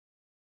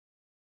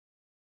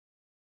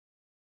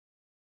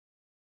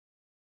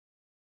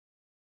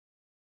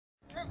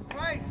took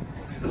place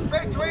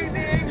between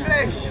the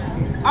English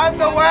and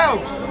the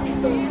Welsh.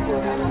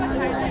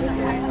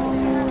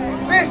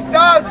 This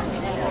dance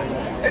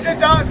is a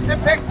dance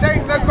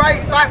depicting the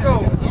great battle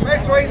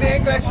between the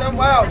English and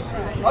Welsh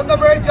on the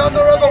bridge on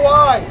the River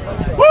Wye.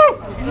 Woo!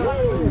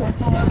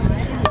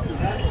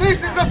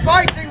 This is a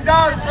fighting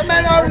dance, a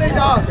men only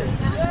dance.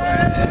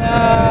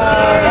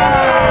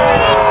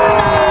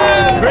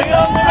 Bring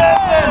on the men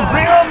then!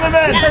 Bring on the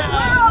men!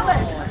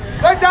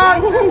 The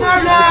dance is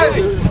known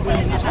as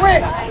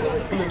twist.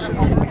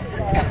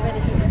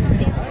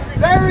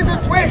 There is a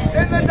twist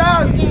in the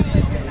dance.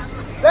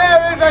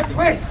 There is a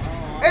twist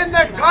in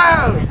the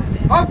tale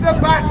of the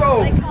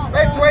battle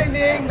between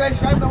the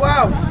English and the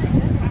Welsh.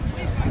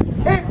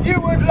 If you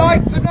would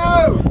like to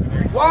know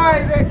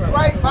why this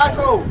great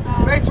battle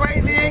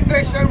between the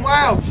English and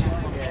Welsh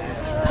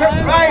took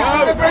place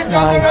at the bridge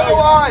on the River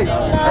Wye,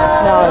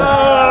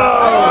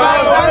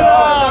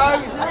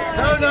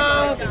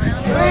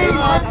 please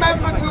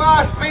remember to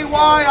ask me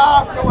why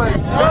afterwards.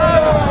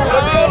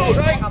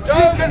 You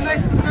can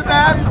listen to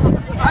them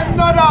and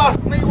not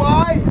ask me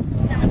why,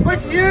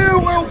 but you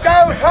will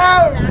go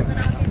home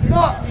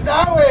not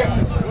knowing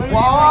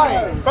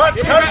why. But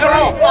touch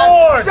on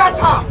board! Shut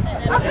up!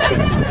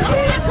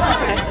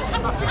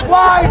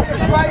 Why this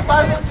great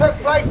battle took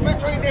place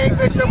between the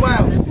English and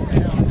Welsh.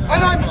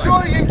 And I'm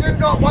sure you do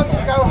not want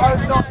to go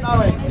home not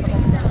knowing.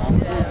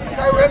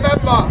 So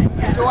remember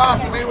to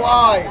ask me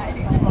why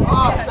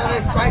after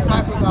this great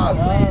battle done.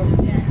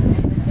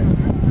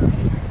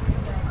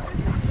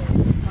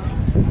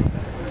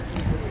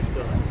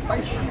 Do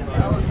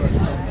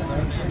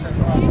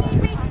you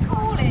need me to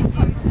call it, you?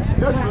 Yes,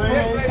 please.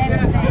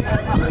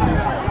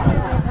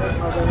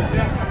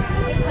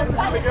 It's a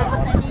battle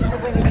that needs the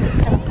women to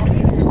tell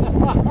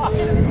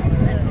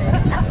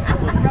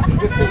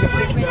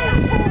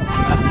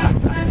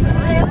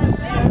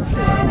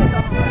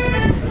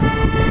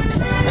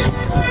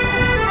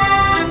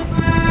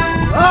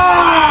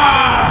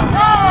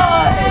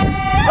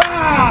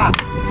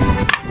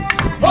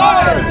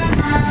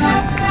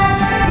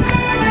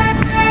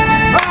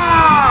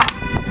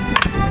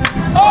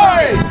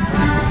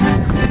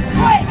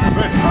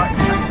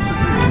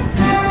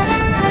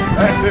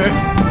That's it.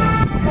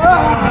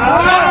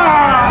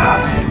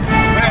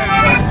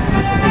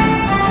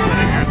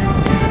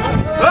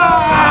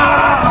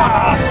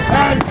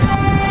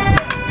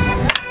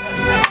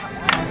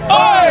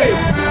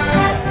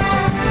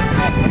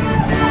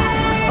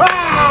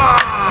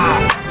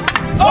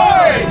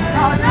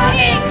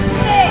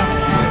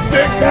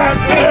 Stick that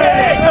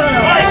stick!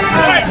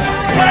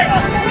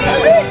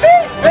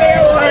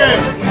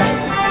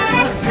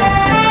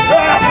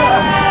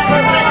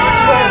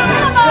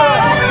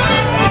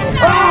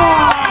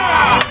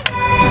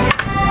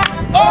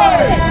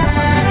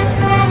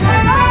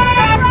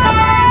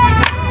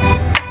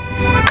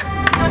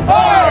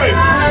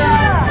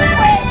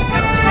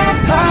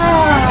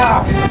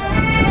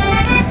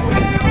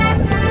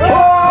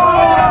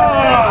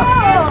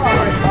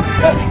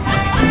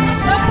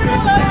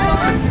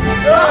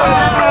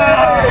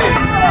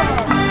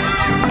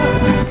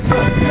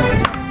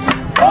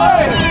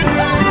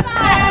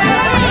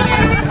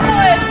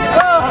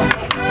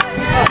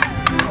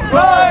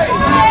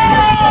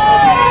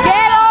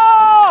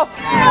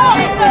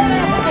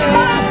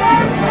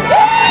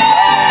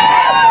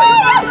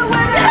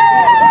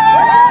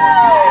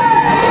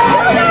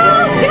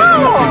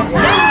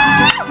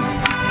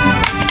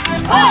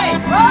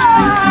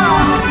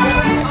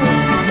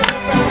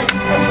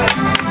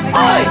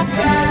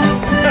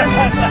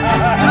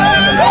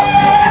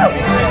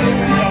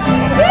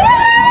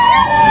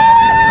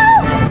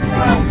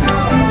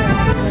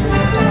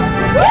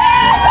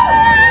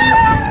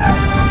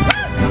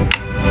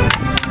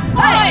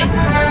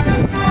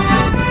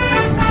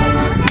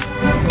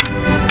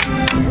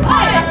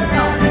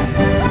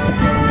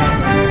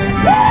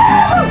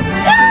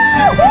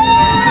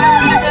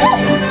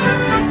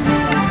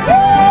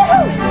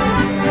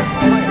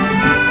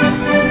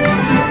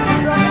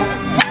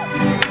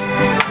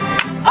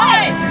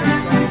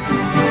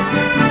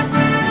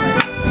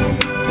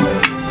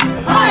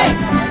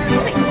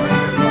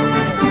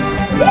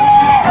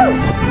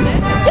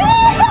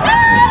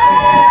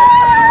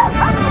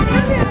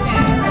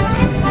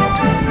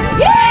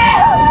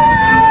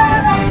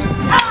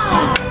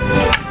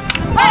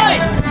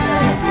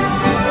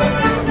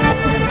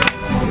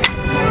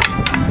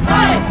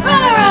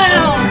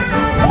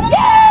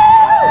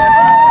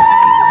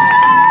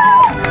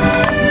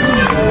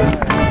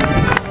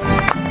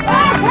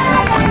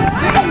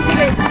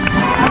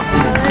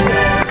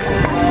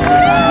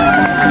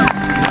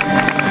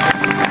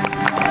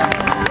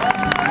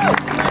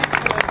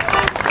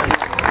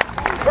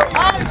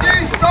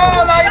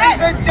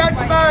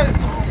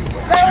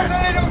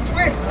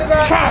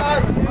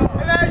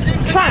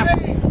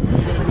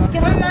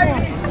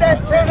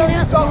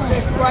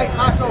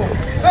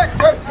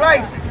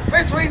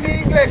 Between the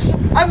English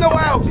and the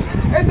Welsh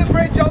in the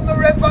bridge on the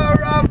River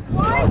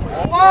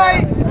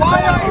Wye.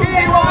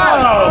 Here you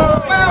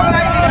are. Well,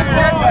 ladies and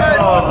gentlemen,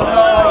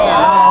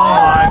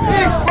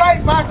 this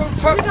great battle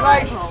took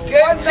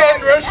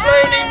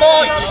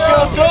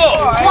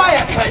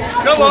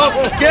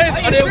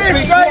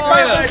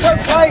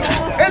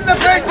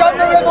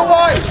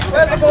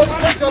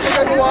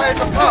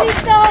there's a pub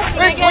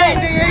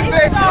between the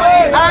English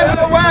and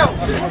the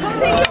Welsh.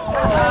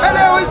 And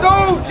it was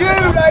all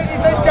due,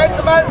 ladies and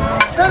gentlemen,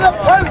 to the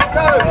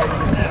postcode.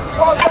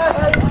 What the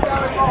hell is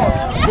going on?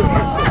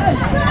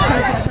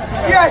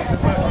 Yes.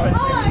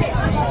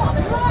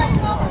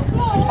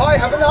 I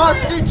haven't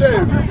asked you to.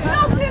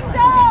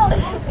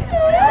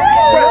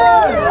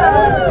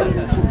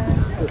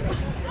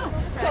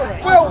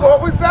 Well,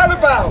 what was that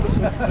about?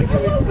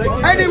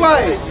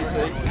 Anyway,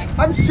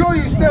 I'm sure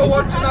you still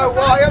want to know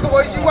why,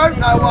 otherwise you won't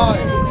know why.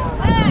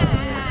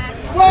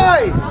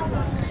 Why?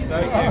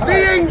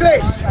 The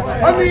English,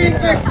 on the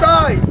English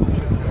side,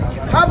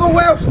 have a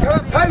Welsh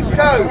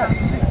postcode,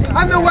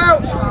 and the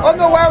Welsh, on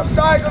the Welsh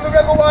side of the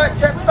River Wye at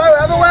Chepstow,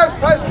 have a Welsh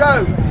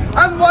postcode.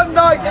 And one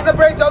night in the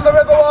bridge on the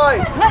River Wye,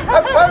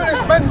 a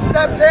policeman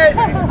stepped in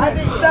and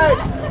he said,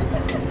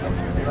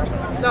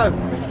 no.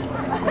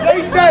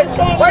 He said,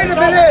 wait a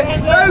minute,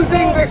 those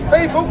English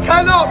people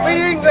cannot be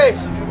English,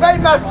 they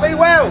must be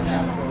Welsh.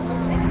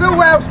 The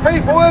Welsh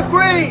people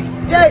agreed,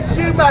 yes,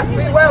 you must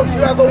be Welsh,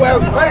 you have a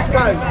Welsh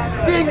postcode.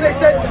 The English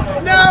said,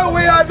 no,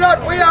 we are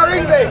not, we are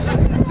English,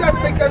 just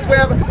because we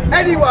have...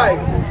 Anyway,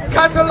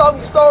 cut a long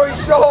story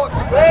short,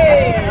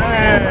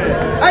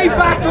 a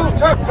battle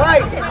took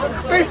place,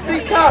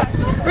 fisticuffs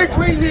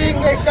between the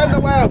English and the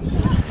Welsh.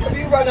 Have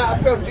you run out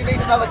of film? Do you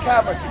need another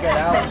camera to get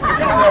out?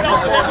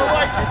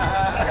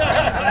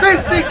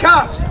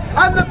 Fisticuffs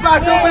and the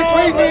battle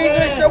between the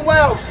English and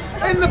Welsh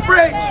in the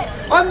bridge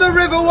on the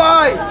River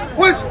Wye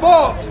was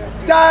fought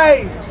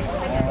day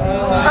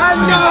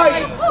and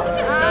night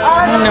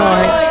and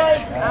night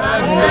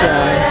and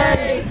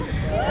day.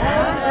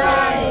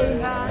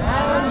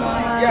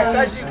 Yes,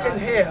 as you can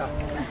hear,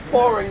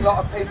 boring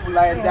lot of people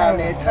laying down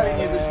here telling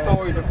you the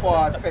story before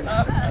I'd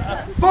finished.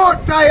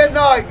 Fought day and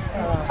night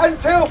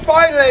until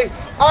finally,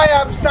 I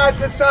am sad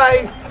to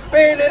say,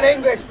 being an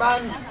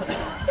Englishman,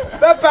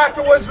 the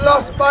battle was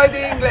lost by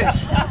the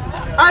English,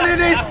 and it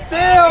is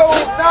still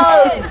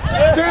known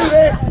to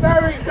this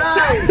very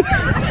day.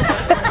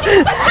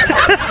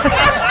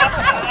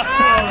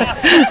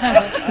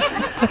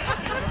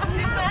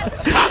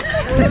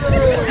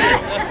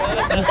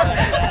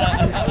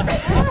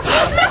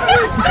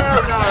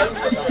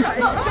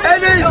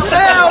 It is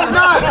still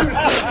known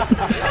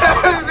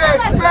to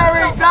this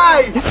very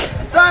day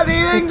that the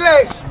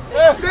English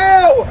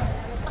still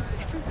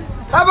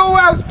have a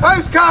Welsh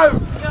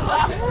postcode.